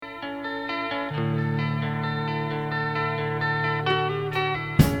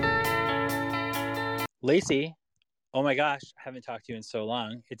Lacey, oh my gosh, I haven't talked to you in so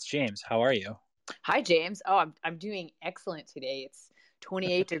long. It's James. How are you? Hi, James. I'm doing excellent today. It's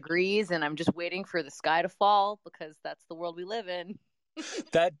 28 degrees, and I'm just waiting for the sky to fall because that's the world we live in.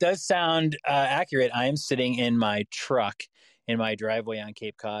 That does sound accurate. I am sitting in my truck in my driveway on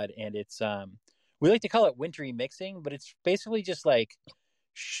Cape Cod, and it's we like to call it wintry mixing, but it's basically just like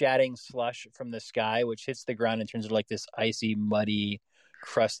shatting slush from the sky, which hits the ground and turns into like this icy, muddy,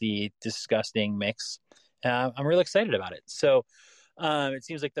 crusty, disgusting mix. I'm really excited about it. So it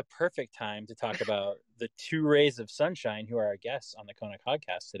seems like the perfect time to talk about the two rays of sunshine who are our guests on the Kona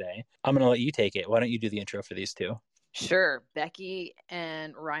podcast today. I'm going to let you take it. Why don't you do the intro for these two? Sure, Becky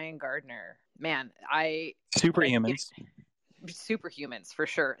and Ryan Gardner. Man, Superhumans. superhumans for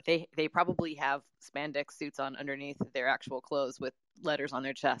sure. They probably have spandex suits on underneath their actual clothes with letters on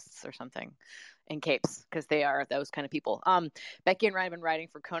their chests or something, and capes because they are those kind of people. Becky and Ryan have been riding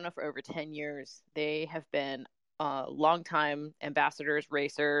for Kona for over 10 years. They have been longtime ambassadors,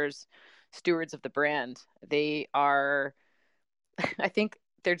 racers, stewards of the brand. They are, I think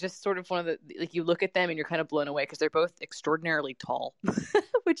they're just sort of one of the, like, you look at them and you're kind of blown away because they're both extraordinarily tall,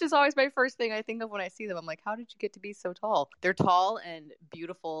 which is always my first thing I think of when I see them. I'm like, how did you get to be so tall? They're tall and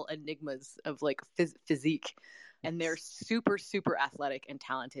beautiful enigmas of like physique. And they're super, super athletic and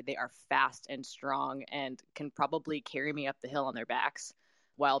talented. They are fast and strong and can probably carry me up the hill on their backs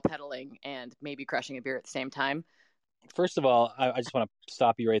while pedaling and maybe crushing a beer at the same time. First of all, I just want to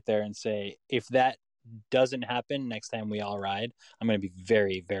stop you right there and say, if that doesn't happen next time we all ride, I'm going to be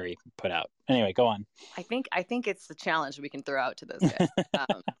very, very put out. Anyway, go on. I think it's the challenge we can throw out to those guys.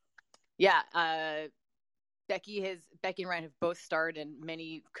 Becky and Ryan have both starred in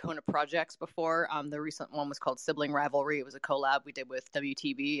many Kona projects before. The recent one was called Sibling Rivalry. It was a collab we did with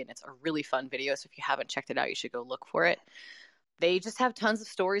WTB, and it's a really fun video. So if you haven't checked it out, you should go look for it. They just have tons of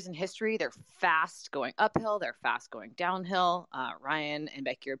stories and history. They're fast going uphill. They're fast going downhill. Ryan and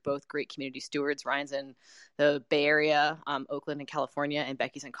Becky are both great community stewards. Ryan's in the Bay Area, Oakland and California, and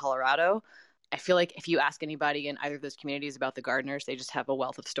Becky's in Colorado. I feel like if you ask anybody in either of those communities about the Gardners, they just have a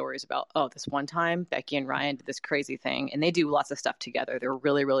wealth of stories about, oh, this one time Becky and Ryan did this crazy thing. And they do lots of stuff together. They're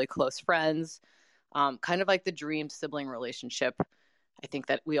really, really close friends, kind of like the dream sibling relationship I think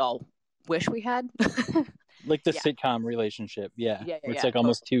that we all wish we had. Like the sitcom relationship. Yeah. Yeah, It's like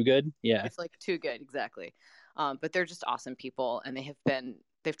almost too good. Yeah. It's like too good. Exactly. But they're just awesome people. And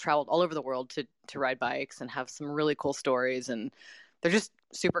they've traveled all over the world to ride bikes and have some really cool stories. And they're just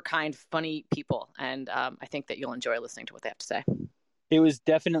super kind, funny people. And I think that you'll enjoy listening to what they have to say. It was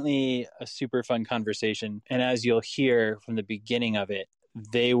definitely a super fun conversation. And as you'll hear from the beginning of it,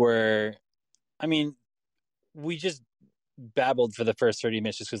 we just babbled for the first 30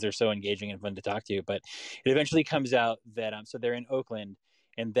 minutes just because they're so engaging and fun to talk to. But it eventually comes out that so they're in Oakland,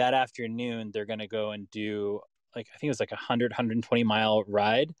 and that afternoon they're going to go and do, like, I think it was like 120 mile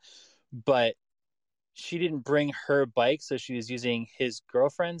ride. But she didn't bring her bike, so she was using his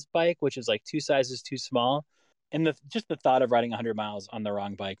girlfriend's bike, which is like 2 sizes too small. And the thought of riding 100 miles on the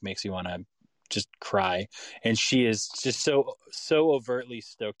wrong bike makes you want to just cry. And she is just so overtly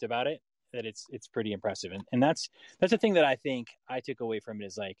stoked about it that it's pretty impressive. And that's the thing that I think I took away from it,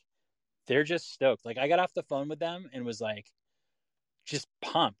 is like, they're just stoked. Like, I got off the phone with them and was like, just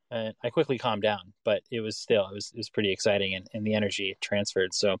pumped. And I quickly calmed down, but it was pretty exciting, and the energy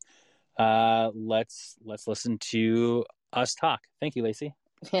transferred. So let's listen to us talk. Thank you, Lacey.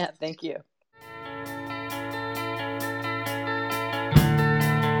 Yeah, thank you.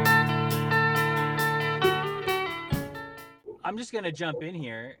 I'm just gonna jump in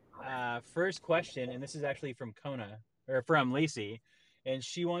here. First question, and this is actually from Kona, or from Lacey, and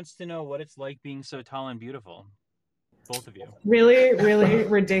she wants to know what it's like being so tall and beautiful. Both of you. Really, really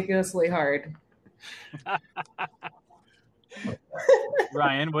ridiculously hard.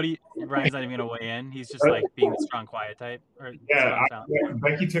 Ryan, Ryan's not even gonna weigh in. He's just like being the strong, quiet type.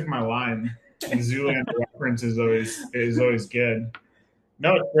 Becky took my line. And Zoolander reference is always good.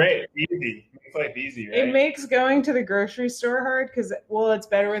 No, it's great. Easy. Makes life easy, right? It makes going to the grocery store hard because, well, it's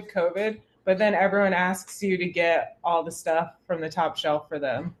better with COVID, but then everyone asks you to get all the stuff from the top shelf for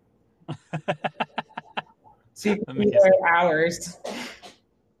them. So you can be there hours.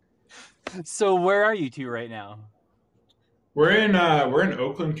 So where are you two right now? We're in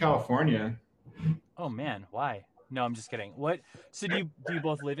Oakland, California. Oh man, why? No, I'm just kidding. What? So do you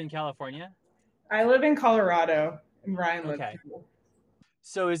both live in California? I live in Colorado, and Ryan lives. Okay.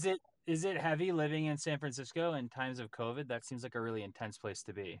 So is it heavy living in San Francisco in times of COVID? That seems like a really intense place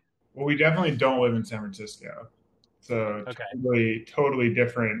to be. Well, we definitely don't live in San Francisco. So okay. totally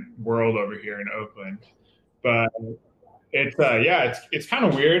different world over here in Oakland. But It's kind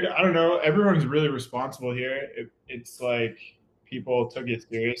of weird. I don't know. Everyone's really responsible here. It's like people took it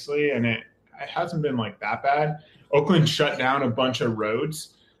seriously, and it hasn't been like that bad. Oakland shut down a bunch of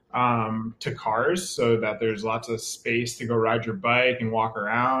roads to cars so that there's lots of space to go ride your bike and walk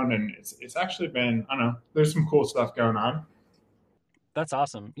around, and it's actually been, I don't know. There's some cool stuff going on. That's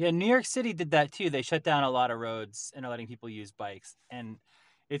awesome. Yeah, New York City did that too. They shut down a lot of roads and are letting people use bikes. And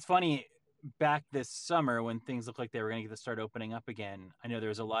it's funny, back this summer when things looked like they were going to start opening up again, I know there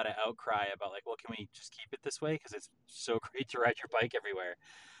was a lot of outcry about like, well, can we just keep it this way? Because it's so great to ride your bike everywhere.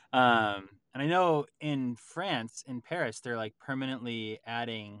 And I know in France, in Paris, they're like permanently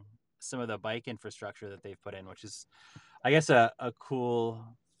adding some of the bike infrastructure that they've put in, which is, I guess, a cool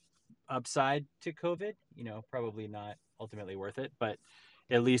upside to COVID. Probably not ultimately worth it, but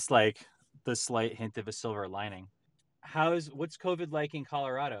at least like the slight hint of a silver lining. What's COVID like in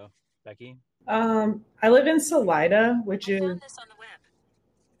Colorado, Becky? I live in Salida, which is this on the web.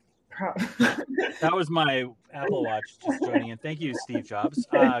 That was my Apple Watch just joining in. Thank you, Steve Jobs.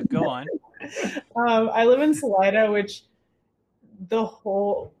 Go on. I live in Salida, which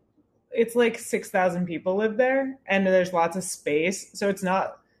it's like 6,000 people live there, and there's lots of space. So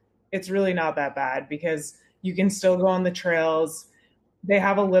it's really not that bad because you can still go on the trails. They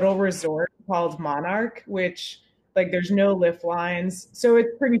have a little resort called Monarch, which like there's no lift lines. So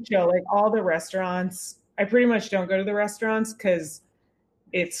it's pretty chill. Like all the restaurants, I pretty much don't go to the restaurants because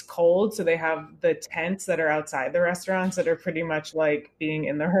it's cold. So they have the tents that are outside the restaurants that are pretty much like being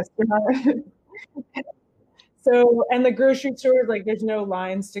in the restaurant. So, and the grocery stores, like there's no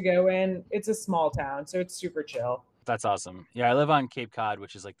lines to go in. It's a small town, so it's super chill. That's awesome. Yeah, I live on Cape Cod,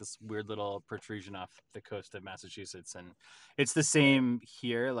 which is like this weird little protrusion off the coast of Massachusetts. And it's the same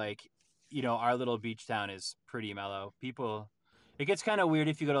here. Like, our little beach town is pretty mellow. It gets kind of weird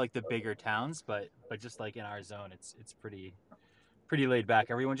if you go to like the bigger towns, but just like in our zone, it's pretty laid back.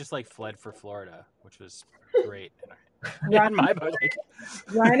 Everyone just like fled for Florida, which was great. In my book,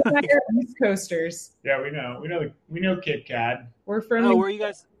 Ryan and I are East Coasters. Yeah, we know Cape Cod. We're from. Oh, where are you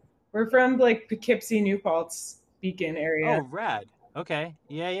guys? We're from like Poughkeepsie, New Paltz, Beacon area. Oh, rad. Okay.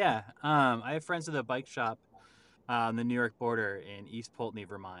 Yeah. I have friends at a bike shop on the New York border in East Pulteney,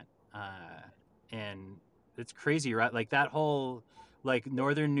 Vermont. And it's crazy, right? Like that whole, like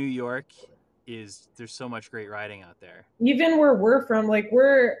northern New York there's so much great riding out there. Even where we're from, like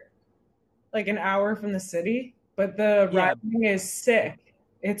we're like an hour from the city, but the riding is sick.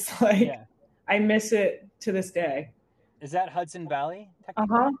 It's like, I miss it to this day. Is that Hudson Valley?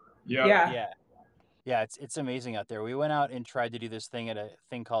 Uh-huh. Yeah. Yeah, it's amazing out there. We went out and tried to do this thing at a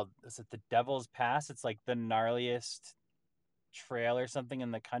thing called, is it the Devil's Pass? It's like the gnarliest trail or something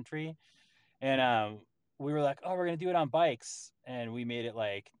in the country. And we were like, oh, we're going to do it on bikes. And we made it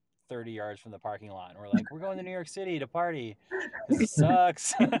like 30 yards from the parking lot. And we're like, we're going to New York City to party. This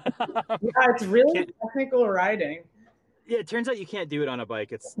sucks. Yeah, it's really technical riding. Yeah, it turns out you can't do it on a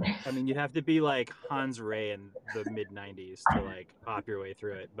bike. You'd have to be like Hans Rey in the mid-90s to like hop your way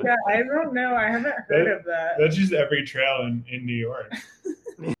through it. But yeah, I don't know. I haven't heard of that. That's just every trail in New York.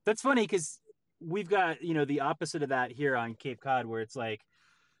 That's funny because we've got, the opposite of that here on Cape Cod where it's like,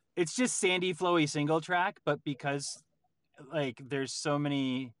 it's just sandy, flowy single track. But because like there's so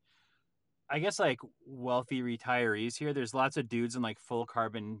many, I guess like wealthy retirees here, there's lots of dudes in like full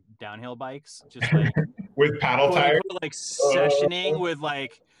carbon downhill bikes, just like with paddle tires, like sessioning with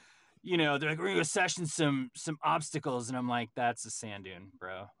like, they're like, we're gonna session some obstacles, and I'm like, that's a sand dune,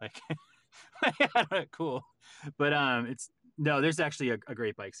 bro. Like, cool. But there's actually a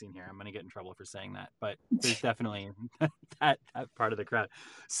great bike scene here. I'm gonna get in trouble for saying that, but there's definitely that part of the crowd.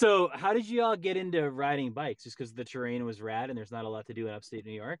 So how did you all get into riding bikes? Just because the terrain was rad and there's not a lot to do in upstate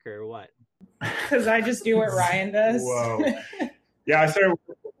New York, or what? Because I just do what Ryan does. Whoa. Yeah, I started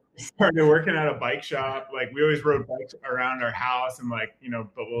working at a bike shop. Like we always rode bikes around our house and like, built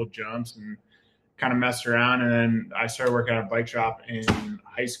little jumps and kind of messed around. And then I started working at a bike shop in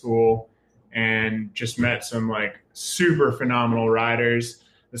high school and just met some like super phenomenal riders.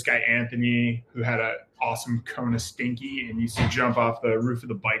 This guy, Anthony, who had an awesome Kona Stinky and used to jump off the roof of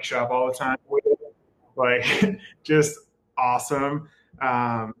the bike shop all the time. Like just awesome.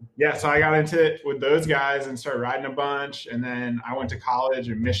 So I got into it with those guys and started riding a bunch. And then I went to college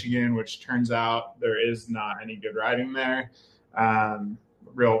in Michigan, which turns out there is not any good riding there.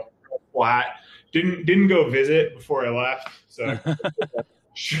 Real flat. Didn't go visit before I left. So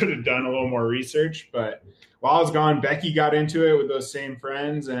should have done a little more research. But while I was gone, Becky got into it with those same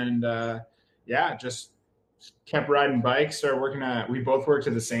friends and just kept riding bikes. We both worked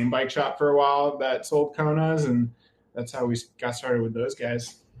at the same bike shop for a while that sold Konas, and that's how we got started with those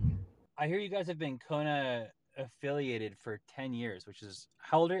guys. I hear you guys have been Kona affiliated for 10 years, which is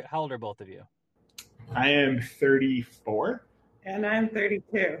how old are both of you? I am 34. And I'm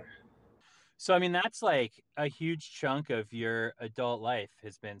 32. So I mean that's like a huge chunk of your adult life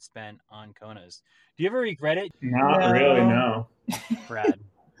has been spent on Konas. Do you ever regret it? Not No. really, no. Brad.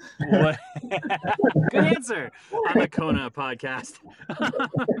 What? Good answer on the Kona podcast.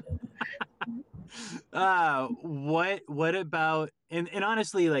 What about and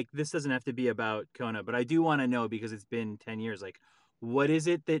honestly, like this doesn't have to be about Kona, but I do want to know because it's been 10 years. Like, what is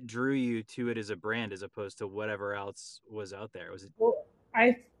it that drew you to it as a brand as opposed to whatever else was out there? Was it? Well,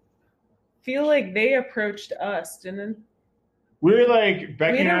 I feel like they approached us, didn't We were like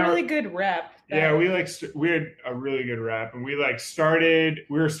Becky we? Had and a I, really good rep. yeah, we had a really good rep, and we were starting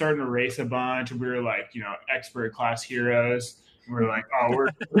to race a bunch, and we were like, expert class heroes. And we were like, oh, we're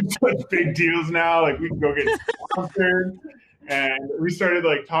such big deals now. Like we can go get sponsored, and we started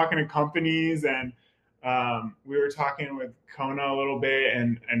like talking to companies, and we were talking with Kona a little bit,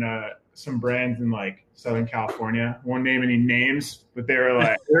 and some brands in like Southern California. Won't name any names, but they were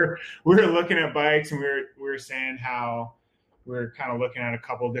like, we were looking at bikes, and we were saying how we're kind of looking at a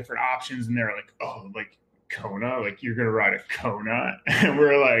couple of different options, and they were like, oh, like Kona, like you're gonna ride a Kona, and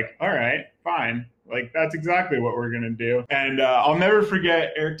we're like, all right, fine, like that's exactly what we're gonna do. And I'll never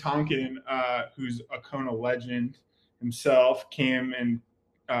forget Eric Tonkin, who's a Kona legend himself, came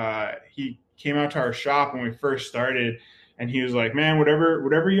out to our shop when we first started, and he was like, man,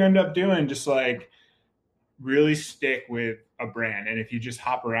 whatever you end up doing, just like really stick with a brand, and if you just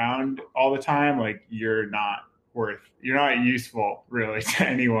hop around all the time, like you're not useful really to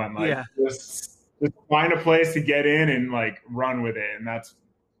anyone. Like just find a place to get in and like run with it. And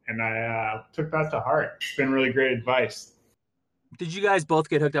I took that to heart. It's been really great advice. Did you guys both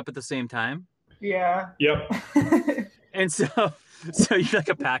get hooked up at the same time? Yeah. Yep. And so you like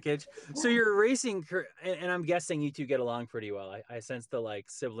a package. So you're racing, and I'm guessing you two get along pretty well. I sense the like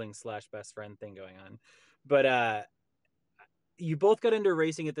sibling / best friend thing going on. But you both got into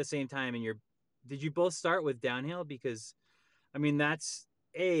racing at the same time, and did you both start with downhill? Because, I mean, that's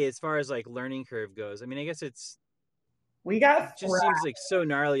as far as like learning curve goes. I mean, I guess it just seems like so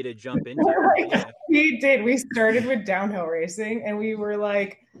gnarly to jump into. Yeah. We did. We started with downhill racing, and we were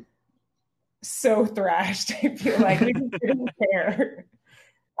like so thrashed. I feel like we just didn't care.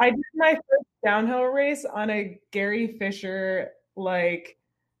 I did my first downhill race on a Gary Fisher. Like,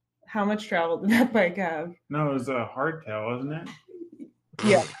 how much travel did that bike have? No, it was a hardtail, wasn't it?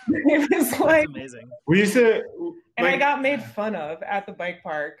 Yeah, it was like that's amazing. We used to, and I got made fun of at the bike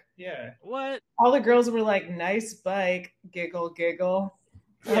park. Yeah. What? All the girls were like, "Nice bike," giggle, giggle.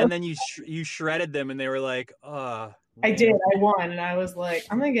 Yeah, and then you shredded them, and they were like, "Oh." I did. I won, and I was like,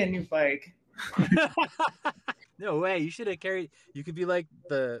 "I'm gonna get a new bike." No way! You should have carried. You could be like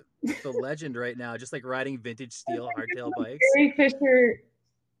the legend right now, just like riding vintage steel hardtail bikes. Gary Fisher.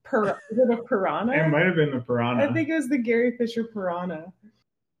 Is it a Piranha? It might have been the Piranha. I think it was the Gary Fisher Piranha.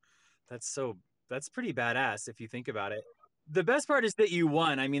 That's pretty badass if you think about it. The best part is that you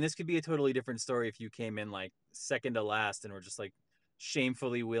won. I mean, this could be a totally different story if you came in like second to last and were just like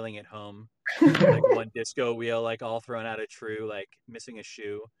shamefully wheeling it home, like one disco wheel, like all thrown out of true, like missing a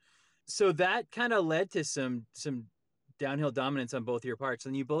shoe. So that kind of led to some downhill dominance on both your parts,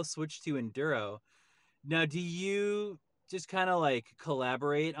 and you both switched to enduro. Now, do you just kind of like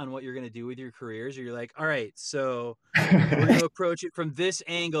collaborate on what you're going to do with your careers, or you're like, all right, so we're going to approach it from this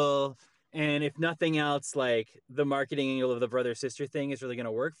angle, and if nothing else, like the marketing angle of the brother sister thing is really going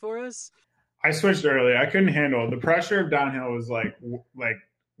to work for us? I switched early. I couldn't handle it. The pressure of downhill was like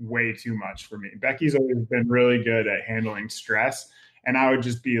way too much for me. Becky's always been really good at handling stress, and I would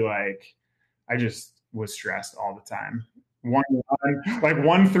just be like, I just was stressed all the time. One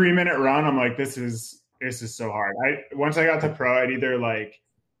 3-minute run, I'm like, this is so hard. Once I got to pro, I'd either like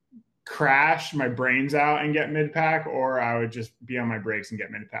crash my brains out and get mid-pack, or I would just be on my brakes and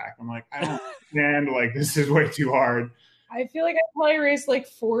get mid-pack. I'm like, I don't understand. Like, this is way too hard. I feel like I probably raced like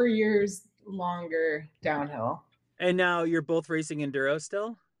 4 years longer downhill. And now you're both racing enduro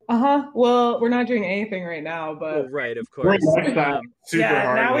still? Well, we're not doing anything right now, but right, of course. Super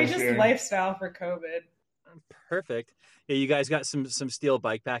hard. Now we just lifestyle for COVID. Perfect. Yeah, you guys got some steel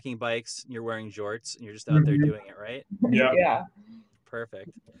bike packing bikes. You're wearing jorts, and you're just out there doing it, right? Yeah. Perfect.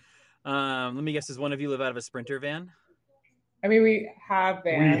 Let me guess, does one of you live out of a Sprinter van? I mean, we have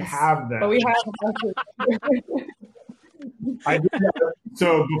vans. We have them. But we have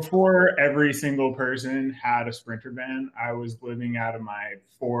So before every single person had a Sprinter van, I was living out of my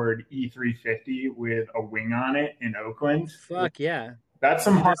Ford E350 with a wing on it in Oakland. Fuck yeah. That's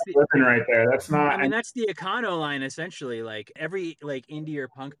some hard living right there. That's not. I mean, that's the Econo line essentially. Like every indie or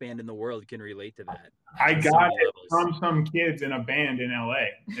punk band in the world can relate to that. I got it from some kids in a band in LA.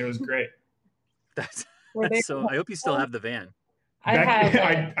 It was great. That's so. I hope you still have the van.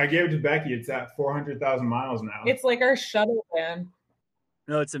 I gave it to Becky. It's at 400,000 miles now. It's like our shuttle van.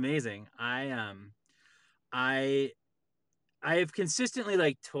 No, it's amazing. I have consistently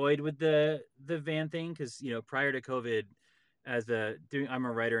like toyed with the van thing because prior to COVID, I'm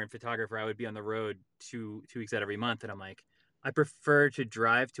a writer and photographer, I would be on the road two weeks out every month, and I'm like, I prefer to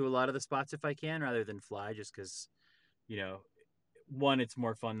drive to a lot of the spots if I can rather than fly, just because one, it's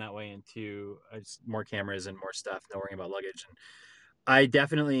more fun that way, and two, it's more cameras and more stuff, no worrying about luggage. And I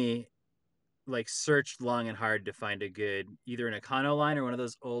definitely like searched long and hard to find a good either an Econo line or one of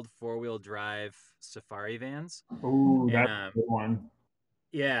those old 4-wheel drive safari vans. Ooh, that's a good one.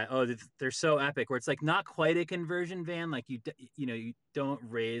 Yeah. Oh, they're so epic. Where it's like not quite a conversion van. Like you don't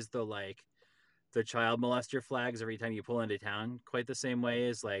raise the child molester flags every time you pull into town quite the same way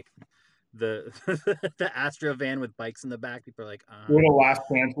as like the the Astro van with bikes in the back. People are like, a little last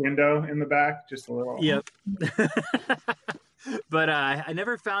chance window in the back, just a little. Yep. But I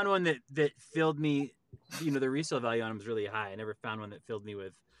never found one that filled me. The resale value on them is really high. I never found one that filled me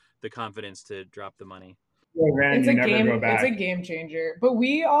with the confidence to drop the money. It's a game changer. But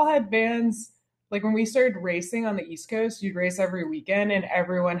we all had vans. Like when we started racing on the East Coast, you'd race every weekend, and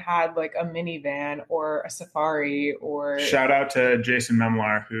everyone had like a minivan or a safari. Or shout out to Jason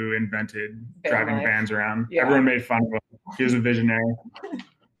Memlar, who invented driving vans around. Yeah. Everyone made fun of him. He was a visionary.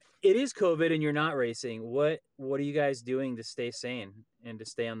 It is COVID, and you're not racing. What are you guys doing to stay sane and to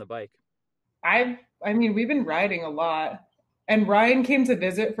stay on the bike? I mean, we've been riding a lot. And Ryan came to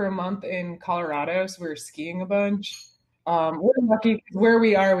visit for a month in Colorado, so we were skiing a bunch. We're lucky where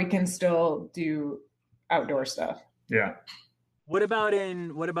we are; we can still do outdoor stuff. Yeah. What about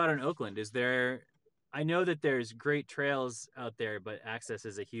in Oakland? Is there? I know that there's great trails out there, but access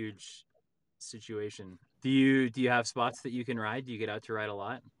is a huge situation. Do you have spots that you can ride? Do you get out to ride a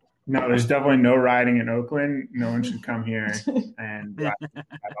lot? No, there's definitely no riding in Oakland. No one should come here and ride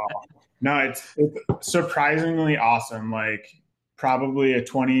at all. No, it's surprisingly awesome. Like probably a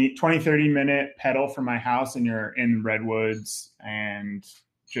 30 minute pedal from my house, and you're in redwoods and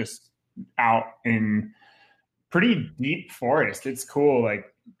just out in pretty deep forest. It's cool.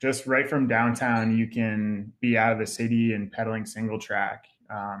 Like just right from downtown, you can be out of the city and pedaling single track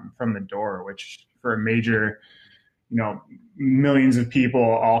from the door, which for a major, millions of people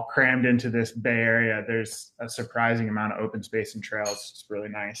all crammed into this Bay Area, there's a surprising amount of open space and trails. It's really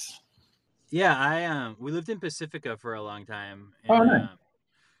nice. Yeah, we lived in Pacifica for a long time. And, nice.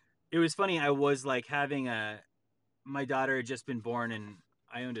 It was funny. I was like my daughter had just been born, and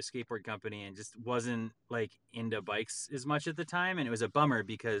I owned a skateboard company and just wasn't like into bikes as much at the time. And it was a bummer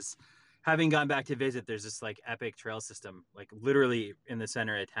because having gone back to visit, there's this like epic trail system, like literally in the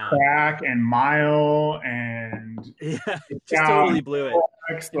center of town. Crack and mile and totally blew it.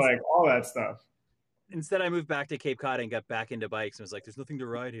 Like all that stuff. Instead, I moved back to Cape Cod and got back into bikes and was like, there's nothing to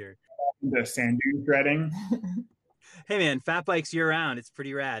ride here. The sand dune threading. Hey man, fat bikes year round. It's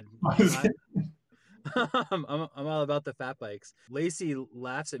pretty rad. I'm all about the fat bikes. Lacey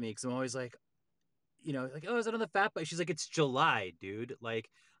laughs at me because I'm always like, oh, is it on the fat bike? She's like, it's July, dude. Like,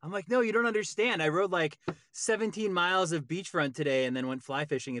 I'm like, no, you don't understand. I rode like 17 miles of beachfront today and then went fly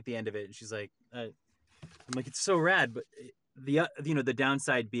fishing at the end of it. And she's like, I'm like, it's so rad. But the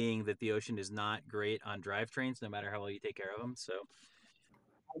downside being that the ocean is not great on drivetrains, no matter how well you take care of them. So.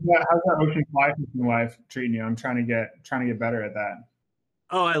 How's that ocean fly fishing life treating you? I'm trying to get better at that.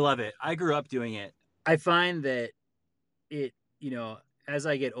 Oh, I love it. I grew up doing it. I find that it, as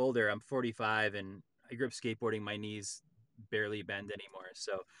I get older, I'm 45 and I grew up skateboarding. My knees barely bend anymore.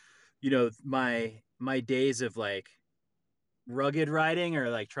 So, my days of like rugged riding or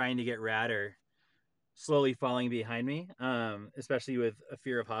like trying to get rad are slowly falling behind me, especially with a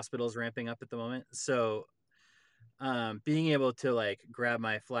fear of hospitals ramping up at the moment. So, being able to like grab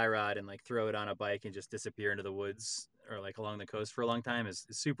my fly rod and like throw it on a bike and just disappear into the woods or like along the coast for a long time is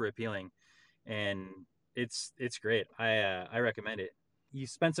super appealing, and it's great. I recommend it. You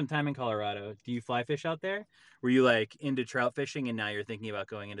spent some time in Colorado. Do you fly fish out there? Were you like into trout fishing and now you're thinking about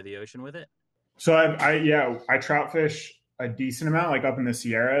going into the ocean with it? So I trout fish a decent amount, like up in the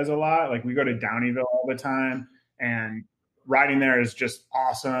Sierras a lot. Like we go to Downeyville all the time, and riding there is just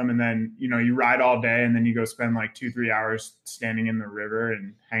awesome. And then, you ride all day and then you go spend like 2-3 hours standing in the river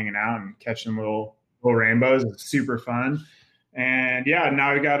and hanging out and catching little rainbows. It's super fun. And yeah,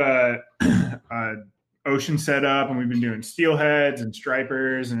 now we got a ocean set up, and we've been doing steelheads and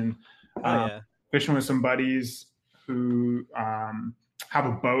stripers and fishing with some buddies who have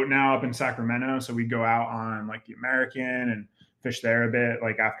a boat now up in Sacramento, so we go out on like the American and fish there a bit,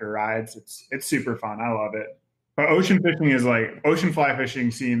 like after rides. It's super fun. I love it. But ocean fishing is like ocean fly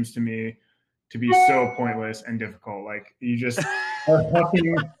fishing seems to me to be so pointless and difficult. Like you just are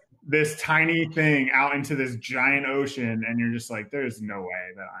hucking this tiny thing out into this giant ocean, and you're just like, there's no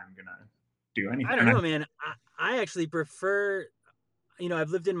way that I'm gonna do anything. I don't know, man. I actually prefer, I've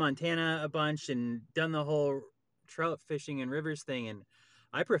lived in Montana a bunch and done the whole trout fishing and rivers thing, and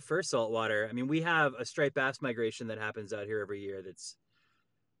I prefer saltwater. I mean, we have a striped bass migration that happens out here every year.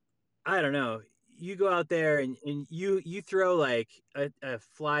 I don't know. You go out there and you throw like a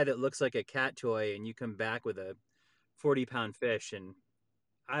fly that looks like a cat toy, and you come back with a 40-pound fish, and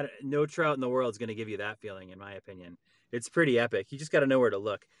no trout in the world is going to give you that feeling, in my opinion. It's pretty epic. You just got to know where to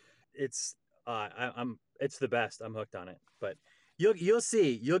look. It's it's the best. I'm hooked on it. But you'll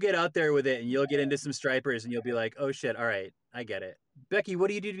see. You'll get out there with it, and you'll get into some stripers, and you'll be like, oh shit, all right, I get it. Becky, what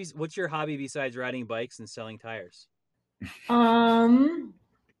do you do? What's your hobby besides riding bikes and selling tires? I mean,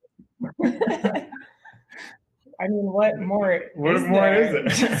 what more is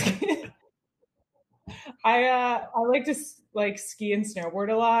it? I like to like ski and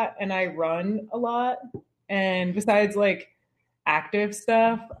snowboard a lot, and I run a lot. And besides like active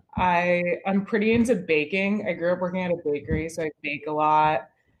stuff, I'm pretty into baking. I grew up working at a bakery, so I bake a lot,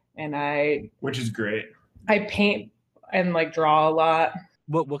 and which is great. I paint and like draw a lot.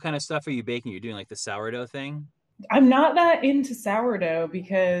 What kind of stuff are you baking? You're doing like the sourdough thing? I'm not that into sourdough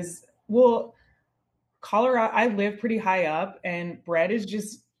because, well, Colorado, I live pretty high up, and bread is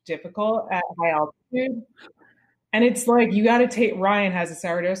just difficult at high altitude. And it's like, you got to take, Ryan has a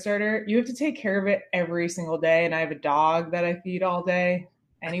sourdough starter. You have to take care of it every single day. And I have a dog that I feed all day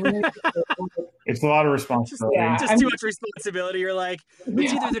anyway. It's a lot of responsibility. Just too much responsibility. You're like,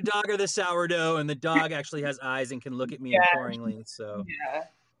 it's either the dog or the sourdough. And the dog actually has eyes and can look at me imploringly. So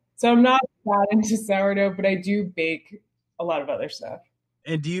I'm not that into sourdough, but I do bake a lot of other stuff.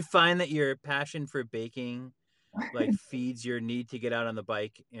 And do you find that your passion for baking like feeds your need to get out on the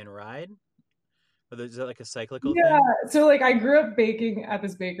bike and ride? Or is that like a cyclical thing? Yeah. So like I grew up baking at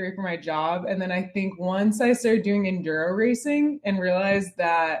this bakery for my job. And then I think once I started doing enduro racing and realized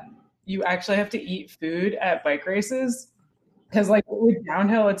that you actually have to eat food at bike races, because like with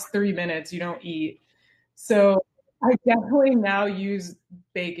downhill, it's 3 minutes, you don't eat. So I definitely now use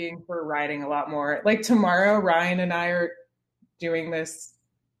baking for riding a lot more. Like tomorrow, Ryan and I are doing this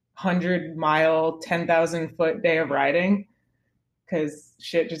 100-mile, 10,000-foot day of riding, because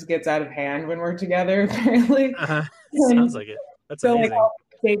shit just gets out of hand when we're together, apparently. Sounds like it. That's so amazing. Like, I'll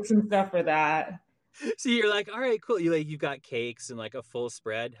take some stuff for that. So you're like, all right, cool. You've got cakes and like a full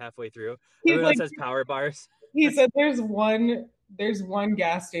spread halfway through. Everyone else has power bars. He said there's one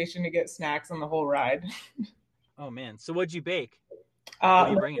gas station to get snacks on the whole ride. Oh man. So what'd you bake?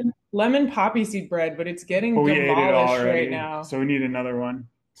 Lemon poppy seed bread, but it's getting demolished right now. So we need another one.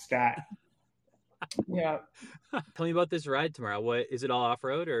 Stat. Yeah. Tell me about this ride tomorrow. What is it, all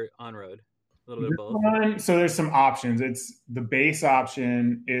off-road or on-road? A little bit of both. So there's some options. It's the base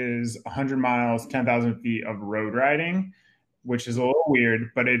option is 100 miles, 10,000 feet of road riding, which is a little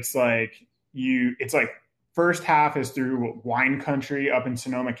weird, but it's like first half is through wine country up in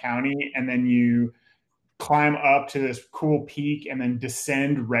Sonoma County, and then you climb up to this cool peak and then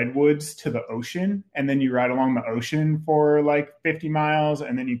descend redwoods to the ocean, and then you ride along the ocean for like 50 miles,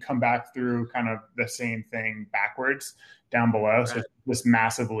 and then you come back through kind of the same thing backwards down below. Right. So it's this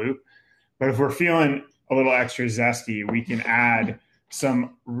massive loop. But if we're feeling a little extra zesty, we can add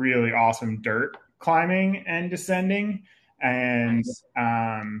some really awesome dirt climbing and descending. And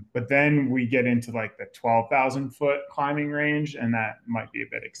but then we get into like the 12,000 foot climbing range, and that might be a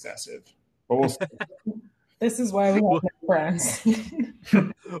bit excessive. But we'll see. This is why we have no friends.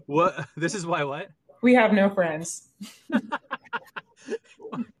 What? This is why what? We have no friends.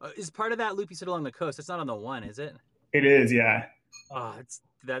 Is part of that loop you said along the coast? It's not on the one, is it? It is, yeah. Oh, it's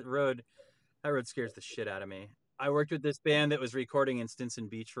that road. That road scares the shit out of me. I worked with this band that was recording in Stinson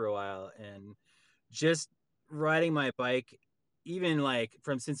Beach for a while, and just riding my bike, even like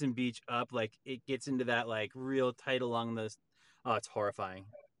from Stinson Beach up, like it gets into that like real tight along the. Oh, it's horrifying.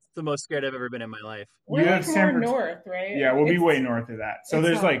 It's the most scared I've ever been in my life. We're like more north, right? Yeah, we'll be way north of that. So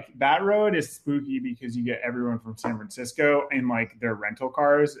there's like that road is spooky because you get everyone from San Francisco in like their rental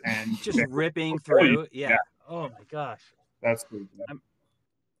cars and just ripping through. Yeah. Oh my gosh. That's spooky.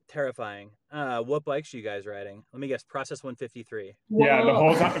 Terrifying. What bikes are you guys riding? Let me guess. Process 153. Yeah, the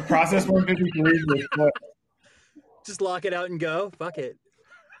whole time. Process 153. Just lock it out and go. Fuck it.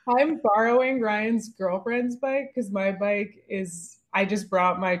 I'm borrowing Ryan's girlfriend's bike because my bike is. I just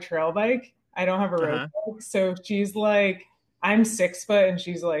brought my trail bike. I don't have a road bike, so she's like I'm 6 foot and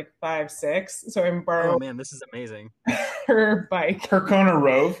she's like 5'6", so I'm Oh borrowing man, this is amazing. her bike. Her Kona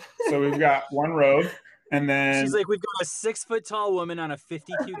Rove. So we've got one Rove, and then She's like, we've got a 6 foot tall woman on a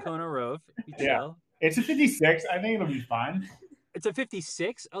 52 Kona Rove. You Yeah. chill. It's a 56. I think it'll be fine. It's a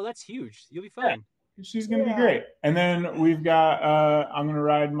 56. Oh, that's huge. You'll be fine. She's gonna be great. And then we've got I'm gonna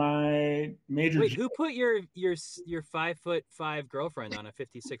ride my major. Wait, who put your 5'5" girlfriend on a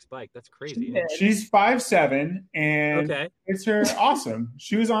 56 bike? That's crazy. She's 5'7", and Okay. it's her awesome.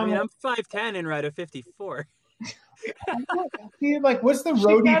 She was I on. mean, I'm 5'10" and ride a 54. Like, what's the She's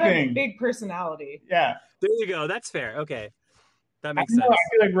roadie got a thing? big personality. Yeah, There you go. That's fair. Okay, that makes I sense.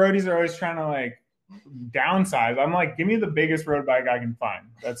 feel like roadies are always trying to like downsize. I'm like, give me the biggest road bike I can find.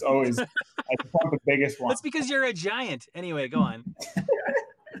 That's always I just want the biggest one. That's because you're a giant. Anyway, go on.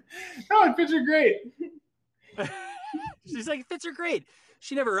 No, it fits her great. She's like, fits her great.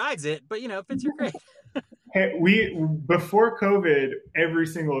 She never rides it, but fits her great. Hey, we before COVID, every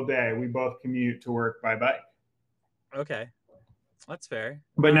single day we both commute to work by bike. Okay, that's fair.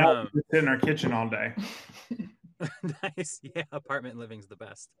 But now we sit in our kitchen all day. Nice. Yeah, apartment living's the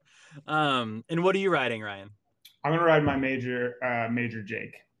best. And what are you riding, Ryan? I'm gonna ride my Major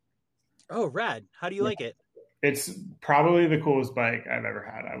Jake. Oh, rad. How do you like it? It's probably the coolest bike I've ever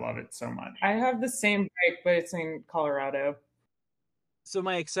had. I love it so much. I have the same bike, but it's in Colorado. So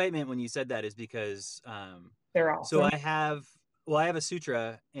my excitement when you said that is because They're awesome. so I have a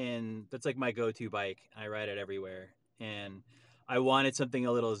Sutra, and that's like my go-to bike. I ride it everywhere, and I wanted something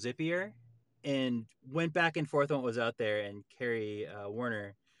a little zippier, and went back and forth on what was out there. And Carrie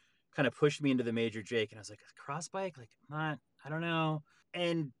Warner kind of pushed me into the Major Jake, and I was like, a cross bike, like I don't know,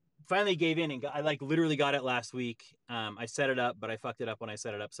 and finally gave in and I like literally got it last week. I set it up, but I fucked it up when I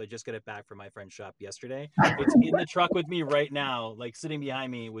set it up, so I just got it back from my friend's shop yesterday. It's in the truck with me right now, like sitting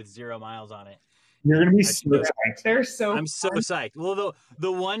behind me with 0 miles on it. You're gonna be so psyched. They're so. I'm so psyched. Well,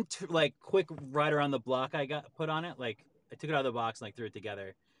 the one like quick ride around the block I got put on it, like I took it out of the box and like threw it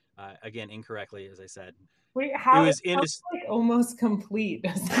together. Again, incorrectly, as I said. Wait, how? It was in like almost complete.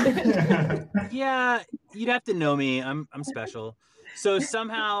 Yeah, you'd have to know me. I'm special. So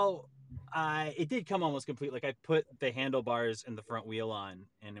somehow, it did come almost complete. Like I put the handlebars and the front wheel on,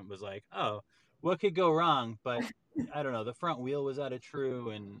 and it was like, oh, what could go wrong? But I don't know. The front wheel was out of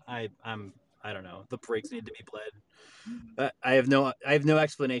true, and I don't know. The brakes need to be bled. I have no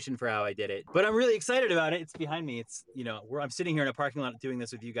explanation for how I did it, but I'm really excited about it. It's behind me. It's I'm sitting here in a parking lot doing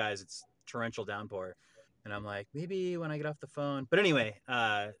this with you guys. It's torrential downpour, and I'm like, maybe when I get off the phone. But anyway,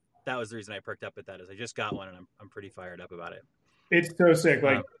 that was the reason I perked up with that. Is I just got one, and I'm pretty fired up about it. It's so sick.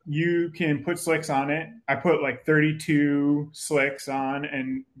 Like you can put slicks on it. I put like 32 slicks on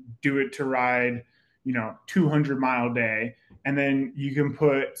and do it to ride, 200-mile day. And then you can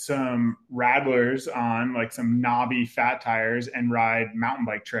put some Radlers on, like some knobby fat tires, and ride mountain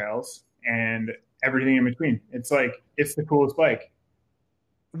bike trails and everything in between. It's the coolest bike.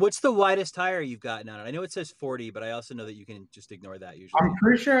 What's the widest tire you've gotten on it? I know it says 40, but I also know that you can just ignore that usually. I'm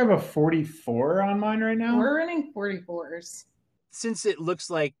pretty sure I have a 44 on mine right now. We're running 44s. Since it looks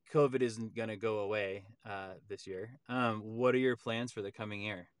like COVID isn't going to go away this year, what are your plans for the coming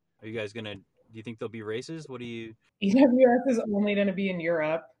year? Are you guys do you think there'll be races? What do you... EWS is only going to be in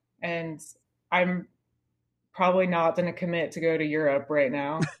Europe, and I'm probably not going to commit to go to Europe right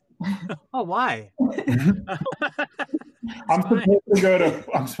now. Oh, why? I'm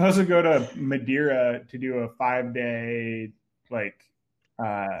supposed to go to Madeira to do a 5-day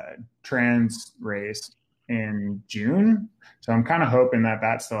trans race in June. So I'm kind of hoping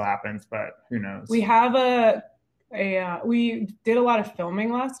that still happens, but who knows? We have we did a lot of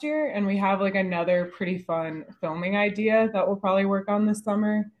filming last year, and we have like another pretty fun filming idea that we'll probably work on this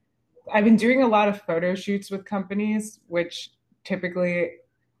summer. I've been doing a lot of photo shoots with companies, which typically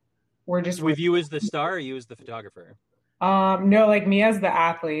we're just with you as the star or you as the photographer? No, like me as the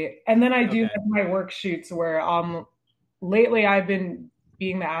athlete. And then I do my work shoots where lately I've been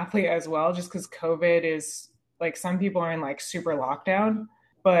being the athlete as well, just because COVID is like, some people are in like super lockdown,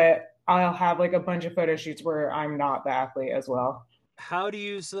 but I'll have like a bunch of photo shoots where I'm not the athlete as well. How do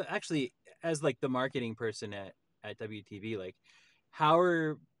you actually, as like the marketing person at WTV, like how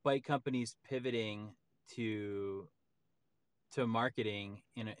are bike companies pivoting to marketing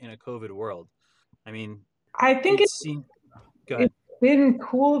in a COVID world? I mean, I think it's been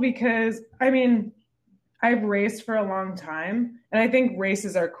cool because I've raced for a long time, and I think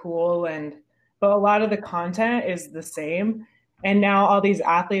races are cool, but a lot of the content is the same. And now all these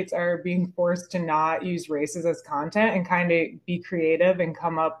athletes are being forced to not use races as content and kind of be creative and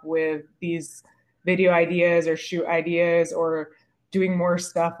come up with these video ideas or shoot ideas or doing more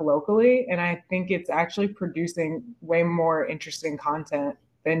stuff locally. And I think it's actually producing way more interesting content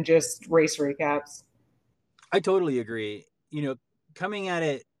than just race recaps. I totally agree. Coming at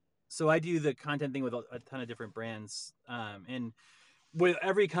it, so I do the content thing with a ton of different brands, and with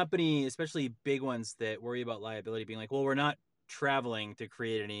every company, especially big ones that worry about liability, being like, well, we're not traveling to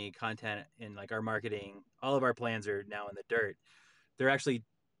create any content in like our marketing. All of our plans are now in the dirt. They're actually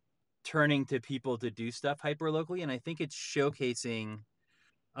turning to people to do stuff hyper locally, and I think it's showcasing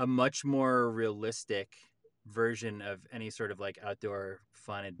a much more realistic version of any sort of like outdoor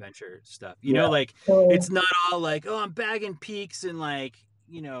fun adventure stuff. Like it's not all like, oh, I'm bagging peaks and like,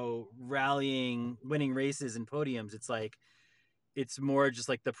 rallying, winning races and podiums. It's like, it's more just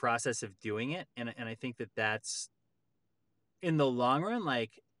like the process of doing it. And I think that that's in the long run,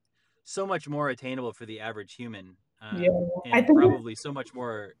 like so much more attainable for the average human. Yeah, and I think probably so much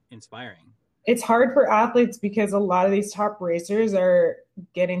more inspiring. it's hard for athletes because a lot of these top racers are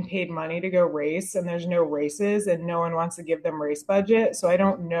getting paid money to go race and there's no races and no one wants to give them race budget. So I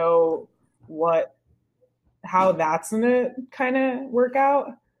don't know how that's going to kind of work out.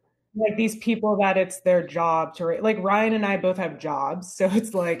 Like these people that it's their job to race. Like Ryan and I both have jobs. So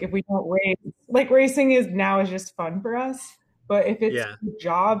it's like, if we don't race, like racing is just fun for us. But if it's a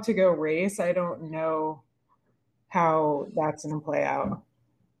job to go race, I don't know how that's going to play out.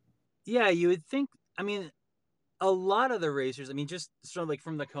 Yeah, you would think. I mean, a lot of the racers. I mean, just sort of like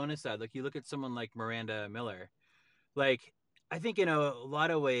from the Kona side, like you look at someone like Miranda Miller. Like, I think in a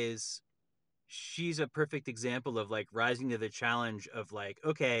lot of ways, she's a perfect example of like rising to the challenge of like,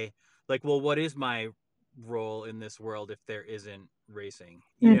 okay, like, well, what is my role in this world if there isn't racing?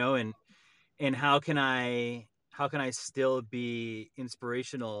 And how can I still be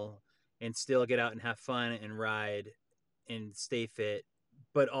inspirational and still get out and have fun and ride and stay fit,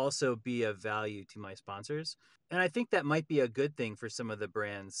 but also be of value to my sponsors. And I think that might be a good thing for some of the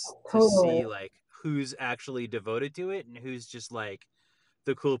brands to see like who's actually devoted to it and who's just like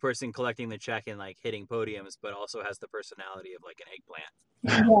the cool person collecting the check and like hitting podiums, but also has the personality of like an eggplant.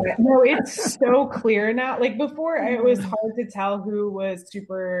 Yeah, no, it's so clear now. Like before, it was hard to tell who was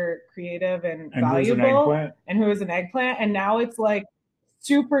super creative and valuable and who was an eggplant. And now it's like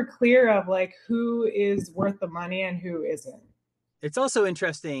super clear of like who is worth the money and who isn't. It's also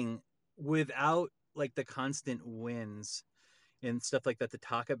interesting without like the constant wins and stuff like that to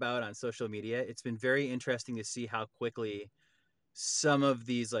talk about on social media. It's been very interesting to see how quickly some of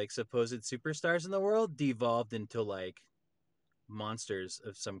these like supposed superstars in the world devolved into like monsters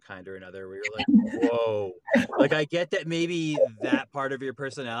of some kind or another, where you're like, whoa. Like I get that maybe that part of your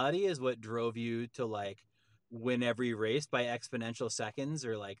personality is what drove you to like win every race by exponential seconds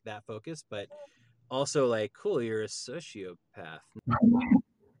or like that focus, but also like, cool, you're a sociopath.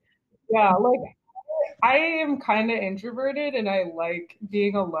 Yeah, like I am kind of introverted and I like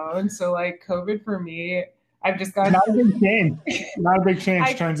being alone. So like COVID for me, I've just got not a big change. Not a big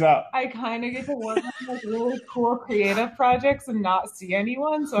change, turns out. I kind of get to work on like really cool creative projects and not see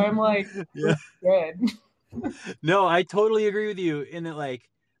anyone. So I'm like, good. No, I totally agree with you in that, like,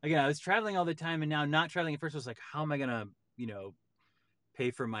 again, I was traveling all the time and now not traveling at first was like, how am I going to, pay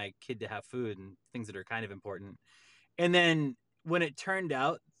for my kid to have food and things that are kind of important. And then when it turned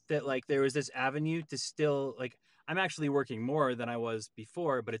out that like there was this avenue to still like, I'm actually working more than I was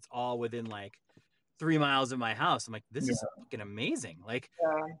before, but it's all within like 3 miles of my house. I'm like, this is fucking amazing. Like,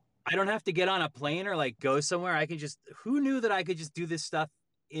 I don't have to get on a plane or like go somewhere. I can just, who knew that I could just do this stuff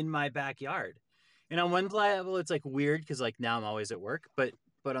in my backyard? And on one level, it's like weird because like now I'm always at work, but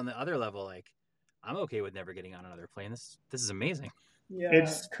on the other level, like I'm okay with never getting on another plane. This is amazing. Yeah.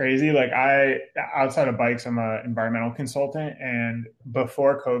 It's crazy. Like outside of bikes, I'm an environmental consultant. And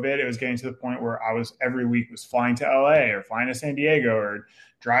before COVID, it was getting to the point where I was every week was flying to LA or flying to San Diego or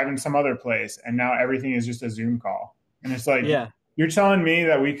driving some other place. And now everything is just a Zoom call. And it's like, you're telling me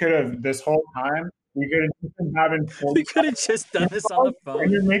that we could have this whole time, we could have just done this on the phone.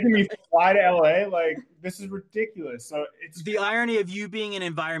 And you're making me fly to LA? Like, this is ridiculous. So it's the irony of you being an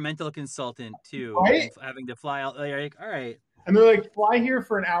environmental consultant too, right? Having to fly out. Like, all right. And they're like, fly here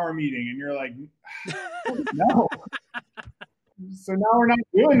for an hour meeting. And you're like, no. So now we're not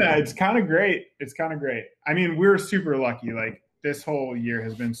doing that. It's kind of great. I mean, we're super lucky. Like this whole year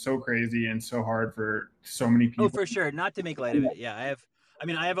has been so crazy and so hard for so many people. Oh, for sure. Not to make light of it. Yeah.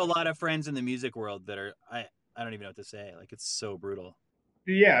 I have a lot of friends in the music world that are, I don't even know what to say. Like, it's so brutal.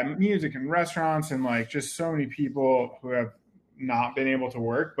 Yeah. Music and restaurants and like just so many people who have not been able to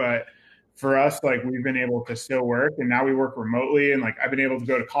work, but for us, like we've been able to still work and now we work remotely. And like, I've been able to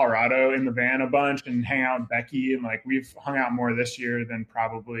go to Colorado in the van a bunch and hang out with Becky. And like, we've hung out more this year than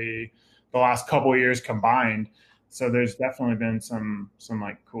probably the last couple of years combined. So there's definitely been some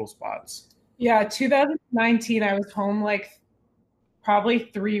like cool spots. Yeah, 2019, I was home like probably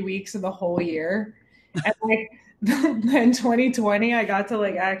 3 weeks of the whole year. And like then 2020, I got to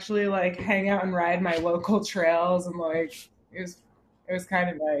like actually like hang out and ride my local trails and like it was kind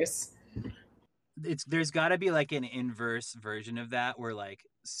of nice. There's got to be like an inverse version of that where like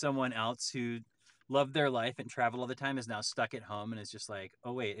someone else who loved their life and traveled all the time is now stuck at home and is just like,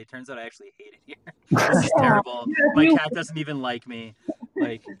 oh wait, it turns out I actually hate it here. This is terrible. My cat doesn't even like me.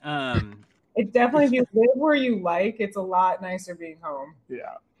 Like, It definitely, if you live where you like, it's a lot nicer being home.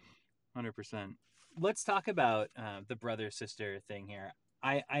 Yeah. 100%. Let's talk about the brother-sister thing here.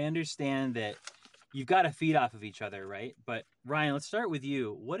 I understand that you've got to feed off of each other, right? But Ryan, let's start with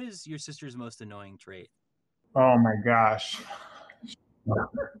you. What is your sister's most annoying trait? Oh my gosh.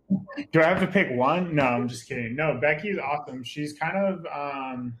 Do I have to pick one? No, I'm just kidding. No, Becky's awesome. She's kind of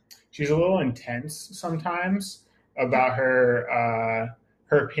she's a little intense sometimes about her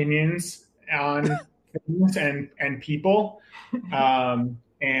opinions on things and people.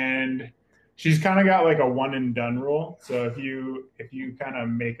 And she's kind of got like a one and done rule. So if you kind of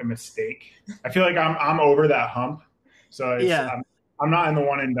make a mistake, I feel like I'm over that hump. So I'm not in the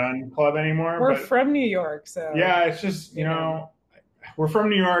one and done club anymore. We're from New York, so yeah, it's just we're from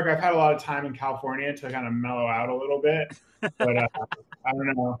New York. I've had a lot of time in California to kind of mellow out a little bit, but I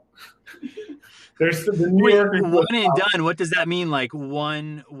don't know. There's the New York one and done. What does that mean? Like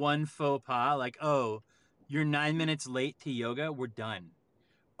one faux pas? Like, oh, you're 9 minutes late to yoga. We're done.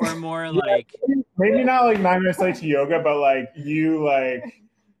 Or more like maybe not like 9 minutes late to yoga, but like you like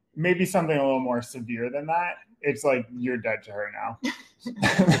maybe something a little more severe than that. It's like you're dead to her now.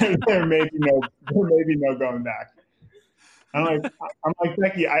 there may be no going back. I'm like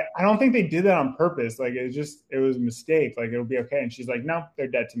Becky, I don't think they did that on purpose. Like it was a mistake. Like it'll be okay. And she's like, no, they're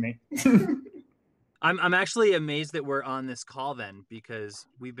dead to me. I'm actually amazed that we're on this call then, because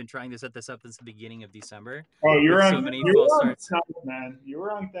we've been trying to set this up since the beginning of December. Oh, you were on so many false starts. Man. You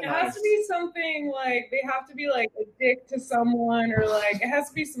were on thin ice. It has to be something like they have to be like a dick to someone, or like it has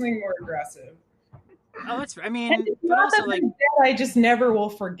to be something more aggressive. Oh, that's. I mean, but also like I just never will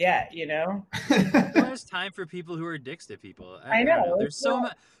forget. You know. There's time for people who are dicks to people. I know. There's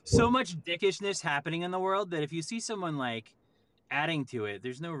so much dickishness happening in the world that if you see someone like adding to it,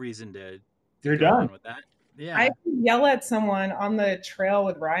 there's no reason to. You're done with that. Yeah. I yell at someone on the trail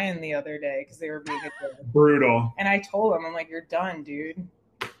with Ryan the other day because they were being brutal. And I told him, I'm like, you're done, dude.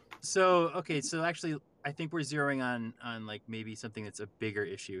 So actually, I think we're zeroing on like maybe something that's a bigger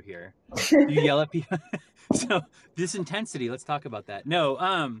issue here. You yell at people. So this intensity, let's talk about that.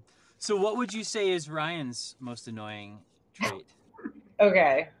 No, so what would you say is Ryan's most annoying trait?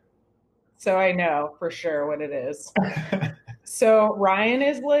 Okay. So I know for sure what it is. So Ryan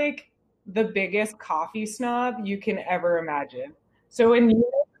is like the biggest coffee snob you can ever imagine. So when you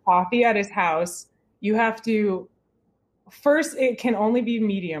make coffee at his house, you have to first, it can only be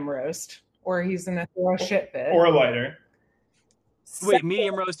medium roast, or he's gonna throw a shit fit. Or lighter. Wait,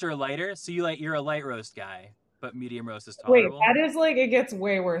 medium roast or lighter? So you're a light roast guy, but medium roast is tolerable? Wait, that is like, it gets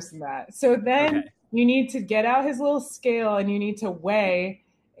way worse than that. So then you need to get out his little scale and you need to weigh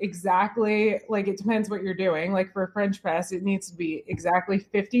exactly, like it depends what you're doing. Like for a French press, it needs to be exactly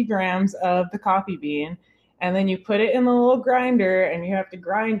 50 grams of the coffee bean. And then you put it in the little grinder and you have to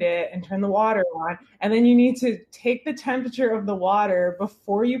grind it and turn the water on. And then you need to take the temperature of the water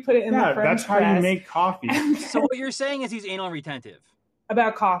before you put it in the French press. That's how you make coffee. So what you're saying is he's anal retentive.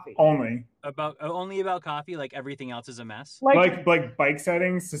 About coffee. Only about coffee, like everything else is a mess. Like bike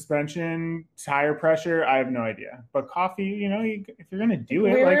settings, suspension, tire pressure, I have no idea. But coffee, if you're gonna do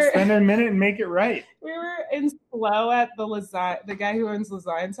it, like spend a minute and make it right. We were in Slow at the guy who owns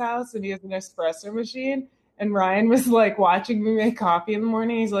Lezigne's house, and he has an espresso machine. And Ryan was like watching me make coffee in the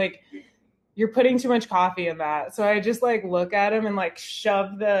morning. He's like, "You're putting too much coffee in that." So I just like look at him and like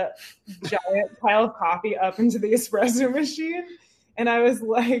shove the giant pile of coffee up into the espresso machine. And I was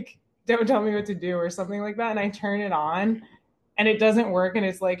like, don't tell me what to do or something like that. And I turn it on and it doesn't work. And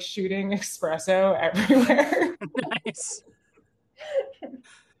it's like shooting espresso everywhere. Nice.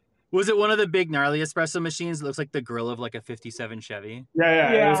 Was it one of the big gnarly espresso machines that looks like the grill of like a 57 Chevy?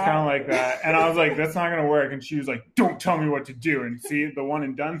 Yeah. It was kind of like that. And I was like, that's not going to work. And she was like, don't tell me what to do. And see, the one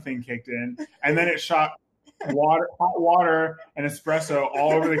and done thing kicked in. And then it shot hot water and espresso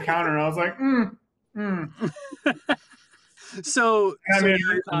all over the counter. And I was like, So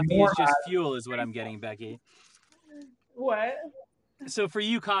your coffee is just fuel is what I'm getting, Becky. What? So for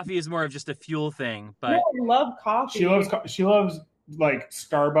you, coffee is more of just a fuel thing. But no, I love coffee. She loves like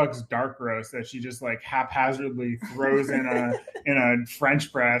Starbucks dark roast that she just like haphazardly throws in a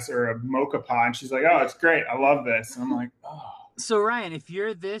French press or a mocha pot, and she's like, "Oh, it's great, I love this." And I'm like, "Oh." So Ryan, if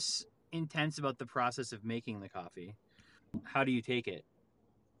you're this intense about the process of making the coffee, how do you take it?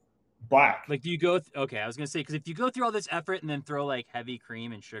 Black. Like, do you go? Okay, I was gonna say, because if you go through all this effort and then throw like heavy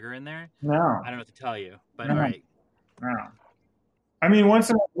cream and sugar in there, No, I don't know what to tell you. But all right, no. I mean, once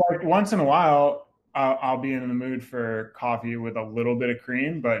in a while, I'll be in the mood for coffee with a little bit of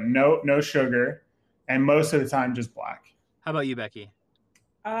cream, but no sugar, and most of the time just black. How about you, Becky?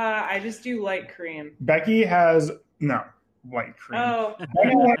 I just do light cream. Becky has white cream. Oh,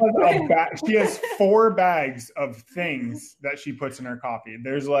 Becky has she has 4 bags of things that she puts in her coffee.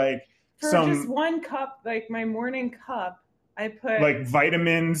 There's like for just 1 cup, like my morning cup, I put like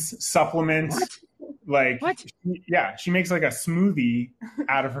vitamins, supplements. What? Like, What? She makes like a smoothie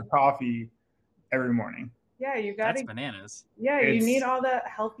out of her coffee every morning. Yeah, you got That's bananas. Yeah, you need all that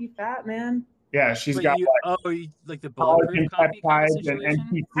healthy fat, man. Yeah, she's But got like the collagen bulletproof coffee kind of peptides and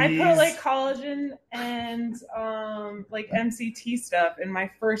situation? NPCs. I put like collagen and like MCT stuff in my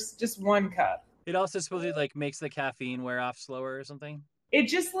first just 1 cup. It also supposedly like makes the caffeine wear off slower or something. It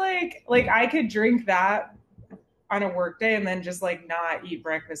just like I could drink that on a work day and then just like not eat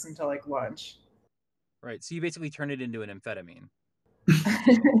breakfast until like lunch. Right. So you basically turn it into an amphetamine.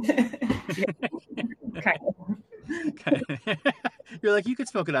 Kind of. You're like, you could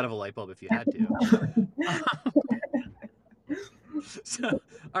smoke it out of a light bulb if you had to. So,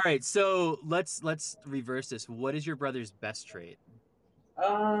 all right. So let's reverse this. What is your brother's best trait?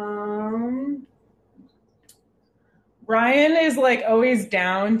 Ryan is like always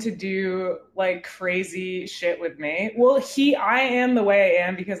down to do like crazy shit with me. Well, I am the way I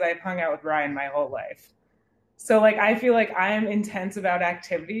am because I've hung out with Ryan my whole life. So like I feel like I am intense about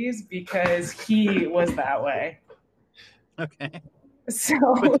activities because he was that way. Okay.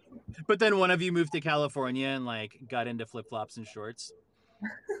 So but then one of you moved to California and like got into flip-flops and shorts.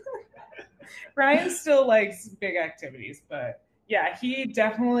 Ryan still likes big activities, but yeah, he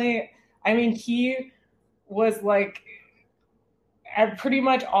definitely, I mean, he was like pretty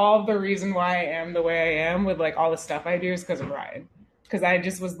much all of the reason why I am the way I am with like all the stuff I do is because of Ryan. Because I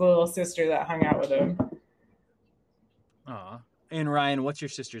just was the little sister that hung out with him. Aw. And Ryan, what's your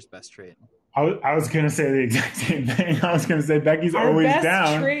sister's best trait? I was going to say the exact same thing. I was going to say Becky's Our always best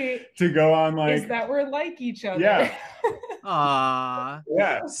down trait to go on like... is that we're like each other. Yeah. Aw.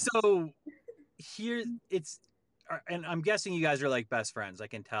 Yeah. So here it's, and I'm guessing you guys are like best friends. I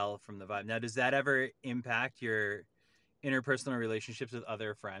can tell from the vibe. Now, does that ever impact your interpersonal relationships with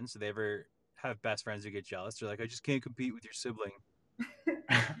other friends? Do they ever have best friends who get jealous? They're like, I just can't compete with your sibling.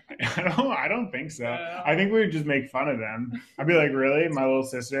 I don't think so. I think we would just make fun of them. I'd be like, really? My little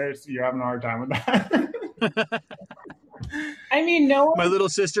sister? You're having a hard time with that? I mean, no one... My little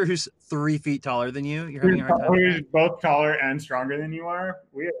sister who's 3 feet taller than you, you're having a hard time with We're that? both taller and stronger than you are?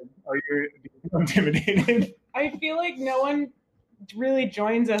 Weird. Are you intimidated? I feel like no one really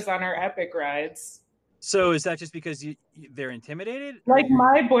joins us on our epic rides. So is that just because they're intimidated? Like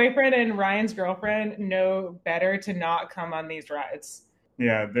my boyfriend and Ryan's girlfriend know better to not come on these rides.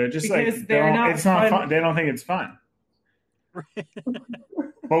 Yeah, they're just because like, they're not it's not fun. They don't think it's fun.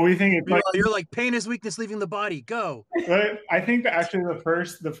 But we think it's like... You're like, pain is weakness leaving the body. Go. I think that actually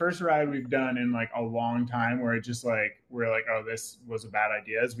the first ride we've done in like a long time where it just like, we're like, oh, this was a bad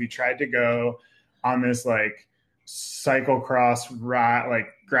idea, is we tried to go on this like cyclocross ride, like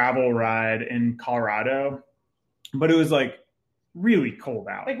gravel ride in Colorado, but it was like really cold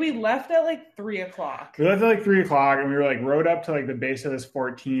out. Like we left at like 3:00. We left at like 3:00 and we were like rode up to like the base of this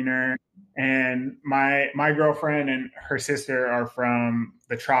 14er, and my girlfriend and her sister are from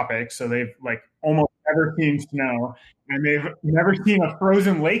the tropics, so they've like almost never seen snow and they've never seen a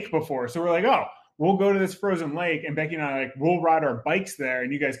frozen lake before. So we're like, oh, we'll go to this frozen lake, and Becky and I like, we'll ride our bikes there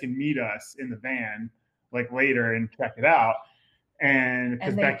and you guys can meet us in the van like later and check it out. And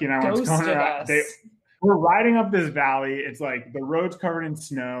because Becky and I were going around, we're riding up this valley. It's like the road's covered in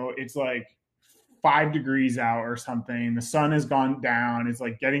snow. It's like 5 degrees out or something. The sun has gone down. It's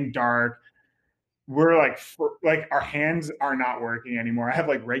like getting dark. We're like our hands are not working anymore. I have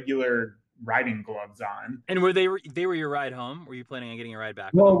like regular riding gloves on. And were they were your ride home? Were you planning on getting a ride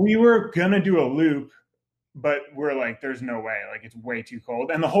back? Well, we were gonna do a loop, but we're like, there's no way. Like it's way too cold.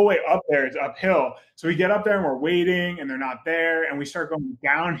 And the whole way up there is uphill. So we get up there and we're waiting and they're not there. And we start going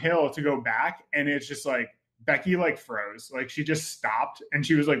downhill to go back. And it's just like, Becky like froze. Like she just stopped and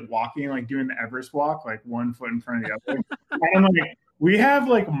she was like walking, like doing the Everest walk, like 1 foot in front of the other. And I'm like, we have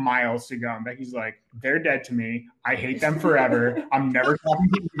like miles to go. And Becky's like, they're dead to me. I hate them forever. I'm never talking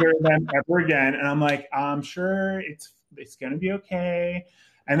to either of them ever again. And I'm like, I'm sure it's it's going to be okay.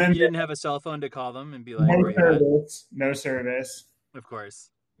 And then you didn't have a cell phone to call them and be like, no service. Of course.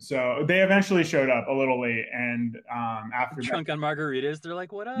 So they eventually showed up a little late, and after drunk on margaritas, they're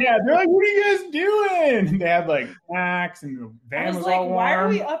like, "What up?" Yeah, they're like, "What are you guys doing?" They had like snacks, and the van was like, all warm. "Why are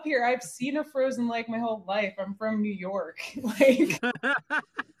we up here? I've seen a frozen lake my whole life. I'm from New York." Like,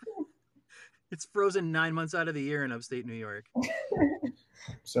 it's frozen 9 months out of the year in upstate New York.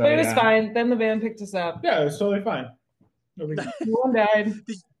 So but it was fine. Then the van picked us up. Yeah, it was totally fine. No one died.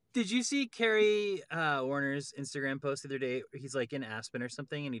 Did you see Kerry Warner's Instagram post the other day? He's like in Aspen or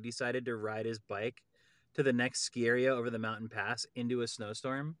something, and he decided to ride his bike to the next ski area over the mountain pass into a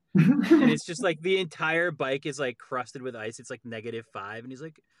snowstorm. And it's just like the entire bike is like crusted with ice. It's like -5. And he's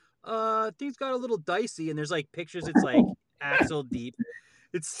like, things got a little dicey. And there's like pictures. It's like axle deep.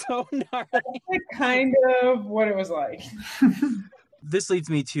 It's so gnarly. That's kind of what it was like. This leads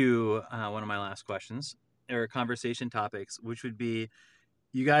me to one of my last questions or conversation topics, which would be,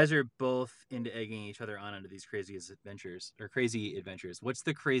 you guys are both into egging each other on into these crazy adventures. What's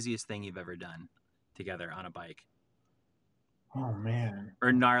the craziest thing you've ever done together on a bike? Oh man.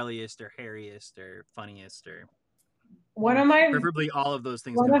 Or gnarliest or hairiest or funniest or one of my preferably all of those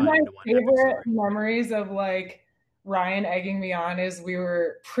things. One of my favorite memories of like Ryan egging me on is we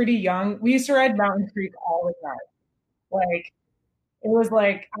were pretty young. We used to ride Mountain Creek all the time. Like it was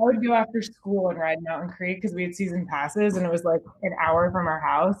like I would go after school and ride Mountain Creek because we had season passes and it was like an hour from our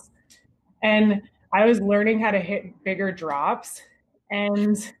house. And I was learning how to hit bigger drops.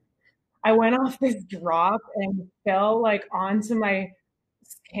 And I went off this drop and fell like onto my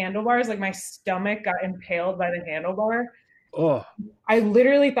handlebars. Like my stomach got impaled by the handlebar. Oh, I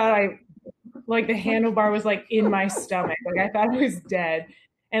literally thought like the handlebar was like in my stomach. Like I thought I was dead.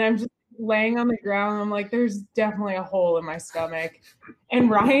 And I'm just laying on the ground. I'm like, there's definitely a hole in my stomach. And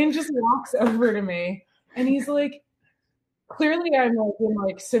Ryan just walks over to me and he's like, clearly I'm like in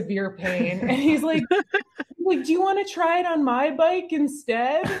like severe pain. And he's like, do you want to try it on my bike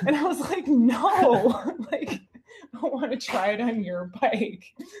instead? And I was like, no, like I want to try it on your bike.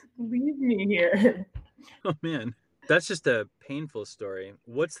 Leave me here. Oh man, that's just a painful story.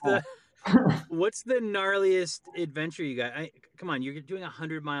 What's the gnarliest adventure you guys? Come on, you're doing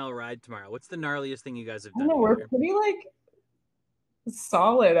 100-mile ride tomorrow. What's the gnarliest thing you guys have done? I don't know, we're pretty like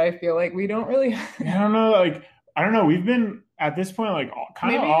solid. I feel like we don't really. I don't know. Like I don't know. We've been at this point like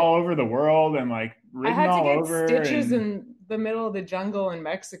kind of all over the world and like ridden all over. I had to get stitches in the middle of the jungle in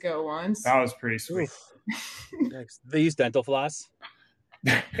Mexico once. That was pretty sweet. They used dental floss.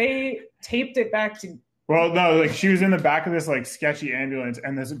 They taped it back to. Well, no, like she was in the back of this like sketchy ambulance,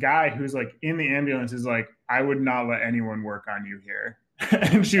 and this guy who's like in the ambulance is like, "I would not let anyone work on you here."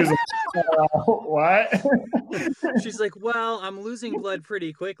 And she was like, "What?" She's like, "Well, I'm losing blood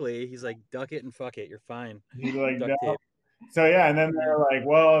pretty quickly." He's like, "Duck it and fuck it, you're fine." He's like, no. So yeah, and then they're like,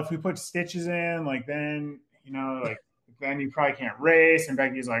 "Well, if we put stitches in, like then like then you probably can't race." And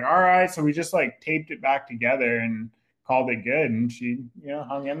Becky's like, "All right," so we just like taped it back together and called it good, and she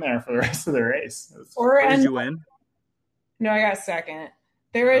hung in there for the rest of the race. Did you win? No, I got second.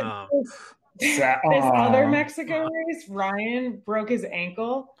 There was this other Mexico race. Ryan broke his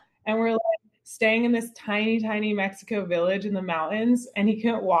ankle, and we're like staying in this tiny Mexico village in the mountains, and he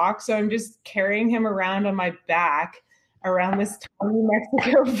couldn't walk, so I'm just carrying him around on my back around this tiny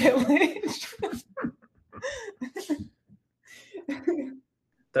Mexico village.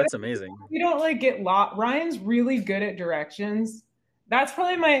 That's amazing. You don't like get lost. Ryan's really good at directions. That's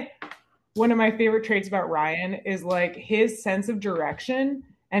probably one of my favorite traits about Ryan is like his sense of direction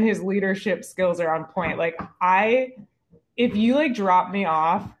and his leadership skills are on point. Like if you like drop me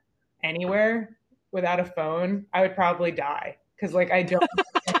off anywhere without a phone, I would probably die because like I don't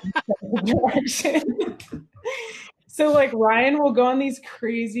know direction. So like Ryan will go on these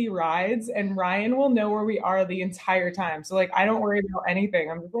crazy rides and Ryan will know where we are the entire time. So like I don't worry about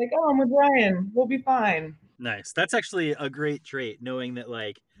anything. I'm just like, oh, I'm with Ryan. We'll be fine. Nice. That's actually a great trait, knowing that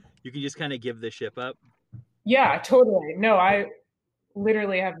like you can just kind of give the ship up. Yeah, totally. No, I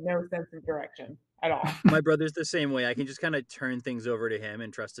literally have no sense of direction at all. My brother's the same way. I can just kind of turn things over to him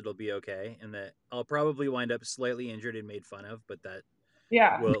and trust it'll be okay. And that I'll probably wind up slightly injured and made fun of, but that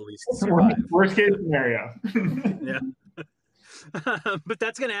will at least survive. Worst case scenario. Yeah. But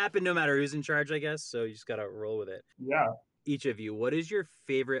that's going to happen no matter who's in charge, I guess. So you just got to roll with it. Yeah. Each of you, what is your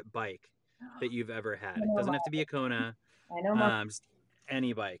favorite bike that you've ever had? It doesn't have to be a Kona. I know just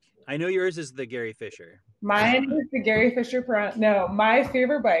any bike. I know yours is the Gary Fisher. Mine is the Gary Fisher No, my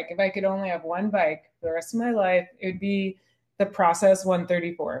favorite bike, if I could only have one bike for the rest of my life, it would be the Process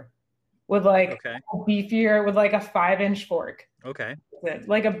 134. with like Okay. a beefier, with like a 5-inch fork. Okay.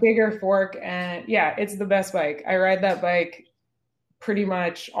 Like a bigger fork. And yeah, it's the best bike. I ride that bike pretty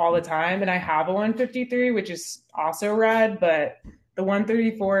much all the time. And I have a 153, which is also rad, but the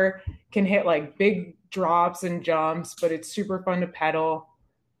 134 can hit like big drops and jumps, but it's super fun to pedal.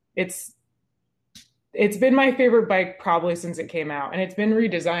 It's been my favorite bike probably since it came out, and it's been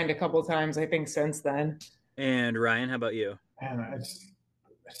redesigned a couple times, I think, since then. And Ryan, how about you? And it's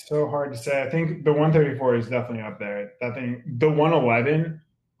so hard to say. I think the 134 is definitely up there. That thing, the 111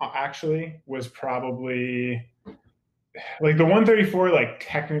 actually was probably like the 134, like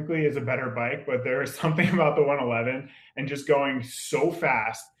technically is a better bike, but there is something about the 111 and just going so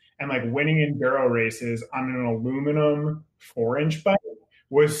fast and like winning enduro races on an aluminum 4-inch bike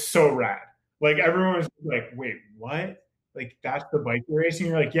was so rad. Like everyone was like, wait, what? Like that's the bike you're racing?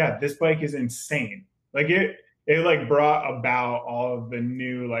 You're like, yeah, this bike is insane. Like it like brought about all of the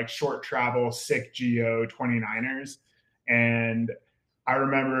new like short travel sick Geo 29ers. And I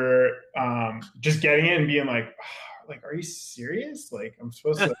remember just getting it and being like, are you serious? Like I'm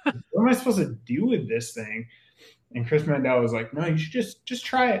supposed to, what am I supposed to do with this thing? And Chris Mandel was like, no, you should just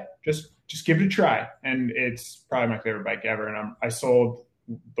try it. Just give it a try. And it's probably my favorite bike ever. And I sold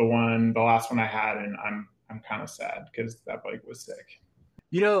the last one I had, and I'm kind of sad because that bike was sick.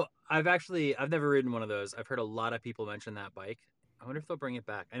 You know, I've never ridden one of those. I've heard a lot of people mention that bike. I wonder if they'll bring it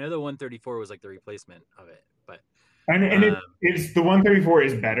back. I know the 134 was like the replacement of it, but it's the 134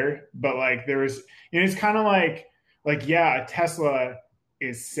 is better, but like it's kind of like yeah, a Tesla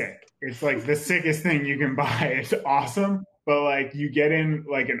is sick. It's like the sickest thing you can buy. It's awesome, but like you get in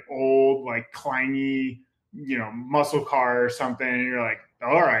like an old like clangy, muscle car or something, and you're like,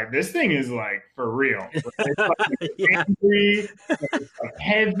 all right, this thing is like for real. It's like angry, it's like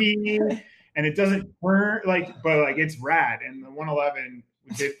heavy, and it doesn't turn but like it's rad. And the 111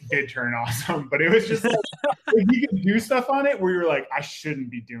 did turn awesome, but it was just like you can do stuff on it where you're like, I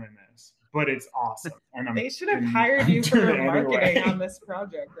shouldn't be doing this, but it's awesome. And they should have hired you for marketing on this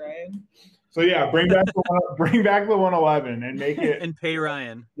project, Ryan. So yeah, bring back the 111 and make it and pay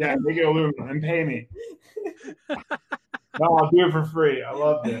Ryan. Yeah, make it aluminum and pay me. No, I'll do it for free. I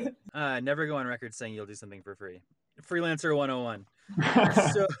loved it. Never go on record saying you'll do something for free. Freelancer 101.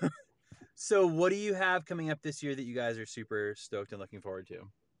 So what do you have coming up this year that you guys are super stoked and looking forward to?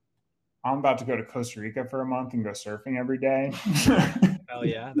 I'm about to go to Costa Rica for a month and go surfing every day. Hell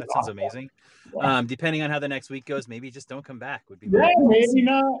yeah, that sounds amazing. Depending on how the next week goes, maybe just don't come back. Would be maybe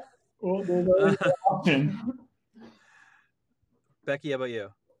not. Well, there's always an option. Becky, how about you?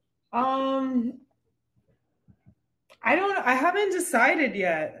 I haven't decided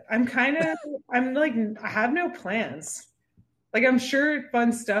yet. I have no plans. Like, I'm sure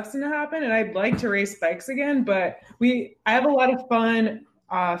fun stuff's gonna happen, and I'd like to race bikes again, but I have a lot of fun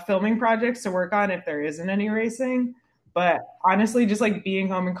filming projects to work on if there isn't any racing. But honestly, just like being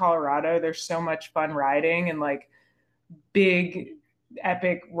home in Colorado, there's so much fun riding and like big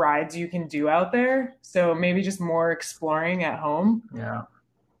epic rides you can do out there. So maybe just more exploring at home. Yeah.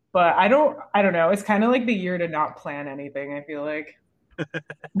 But I don't know. It's kind of like the year to not plan anything, I feel like.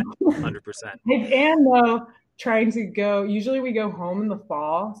 100%. And though, trying to go, usually we go home in the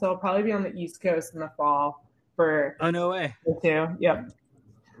fall. So I'll probably be on the East Coast in the fall for. Oh, no way. Too. Yep.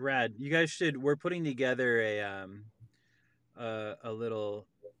 Rad. You guys we're putting together a little,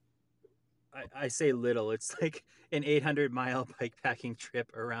 I say little, it's like an 800-mile bike packing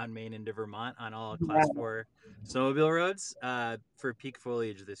trip around Maine into Vermont on all Class 4 snowmobile roads for peak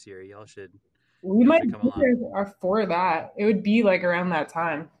foliage this year. Y'all should. We might come along for that. It would be like around that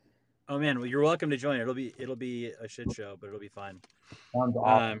time. Oh man, well, you're welcome to join. It'll be a shit show, but it'll be fun. Sounds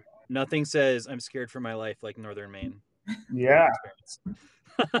awesome. Nothing says I'm scared for my life like Northern Maine. Yeah.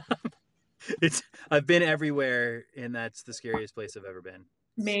 I've been everywhere, and that's the scariest place I've ever been.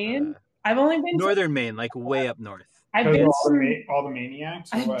 Maine? I've only been Northern Maine, like way up north. I've been all the maniacs.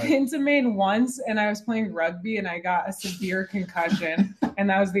 I've been to Maine once, and I was playing rugby, and I got a severe concussion, and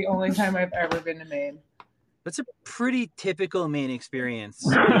that was the only time I've ever been to Maine. That's a pretty typical Maine experience.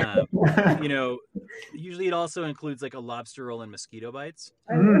 Usually it also includes like a lobster roll and mosquito bites.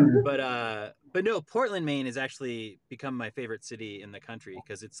 But no, Portland, Maine has actually become my favorite city in the country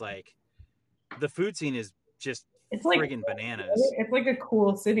because it's like the food scene is just friggin' bananas. It's like a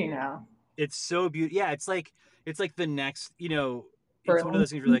cool city now. It's so beautiful. Yeah, it's like the next, it's one of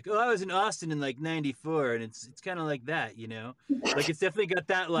those things where you're like, oh, I was in Austin in like 94, and it's kind of like that, like it's definitely got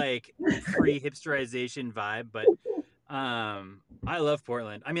that like pre-hipsterization vibe, but I love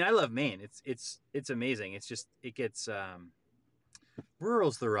Portland. I mean, I love Maine. It's amazing. It's just, it gets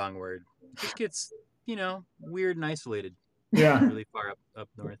rural's the wrong word. It just gets, weird and isolated. Yeah. Really far up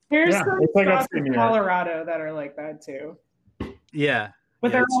north. There's Yeah, some it's like spots upstate in New York. Colorado that are like that too. Yeah. But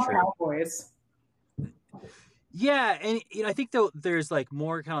yeah, they're it's all true. cowboys. Yeah, and I think though there's like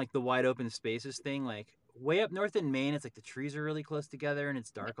more kind of like the wide open spaces thing. Like way up north in Maine, it's like the trees are really close together and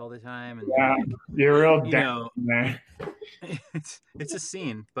it's dark all the time. And Yeah, like, you're real you down know, there. it's a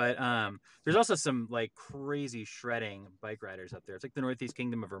scene. But there's also some like crazy shredding bike riders up there. It's like the Northeast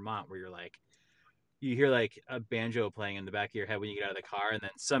Kingdom of Vermont, where you're like, you hear like a banjo playing in the back of your head when you get out of the car, and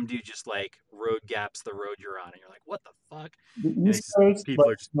then some dude just like road gaps the road you're on, and you're like, what the fuck? The And East it's Coast, people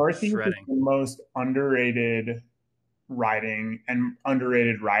like are just Northeast, is shredding. the most underrated riding and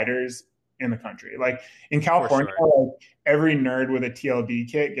underrated riders in the country. Like in California, sure. like every nerd with a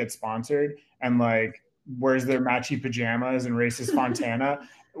TLD kit gets sponsored and like wears their matchy pajamas and races Fontana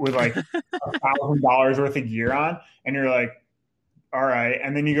with like $1,000 worth of gear on, and you're like, all right.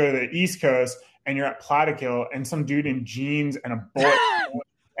 And then you go to the East Coast and you're at Plattekill and some dude in jeans and a bullet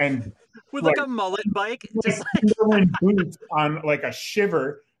and with like a mullet bike, just like Timberland boots on like a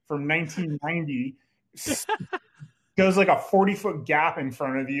Shiver from 1990, goes like a 40-foot gap in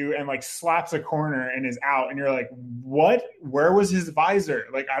front of you and like slaps a corner and is out, and you're like, what? Where was his visor?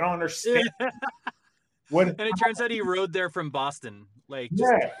 Like, I don't understand. What? And it turns out he rode there from Boston, like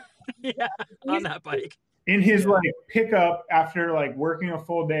just, yeah, on that bike in his like pickup after like working a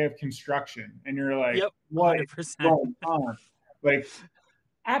full day of construction, and you're like, yep, what 100%. is going on? Like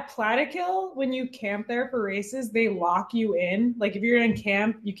at Plattekill, when you camp there for races, they lock you in. Like if you're in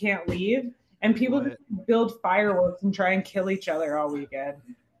camp, you can't leave, and people build fireworks and try and kill each other all weekend.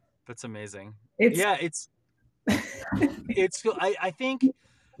 That's amazing. It's I think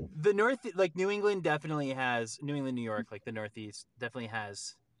the North, like New England, New York, like the Northeast definitely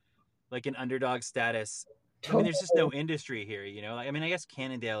has like an underdog status. I mean, there's just no industry here, you know. Like, I mean, I guess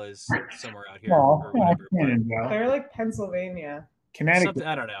Cannondale is somewhere out here or whatever. They're like Pennsylvania, Connecticut.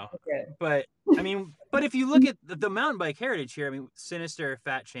 I don't know, but I mean, but if you look at the mountain bike heritage here, I mean, Sinister,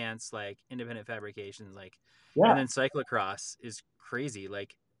 Fat Chance, like Independent Fabrications, like, and then cyclocross is crazy.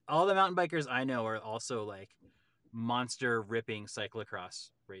 Like all the mountain bikers I know are also like monster ripping cyclocross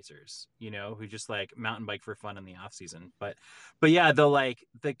racers, you know, who just like mountain bike for fun in the off season. But yeah, the like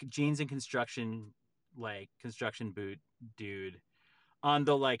the jeans and construction boot dude on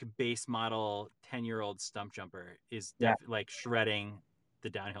the like base model 10-year-old stump jumper is like shredding the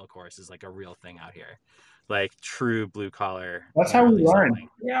downhill course is like a real thing out here, like true blue collar. That's how we learned.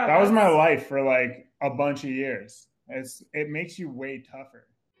 Yeah, that was my life for like a bunch of years. It makes you way tougher.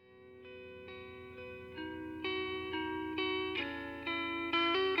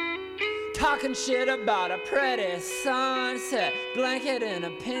 Talking shit about a pretty sunset, blanketing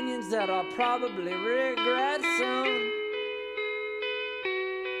opinions that I'll probably regret soon.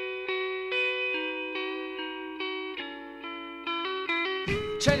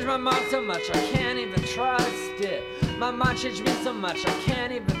 Changed my mind so much I can't even trust it. My mind changed me so much I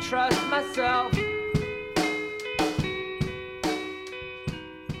can't even trust myself.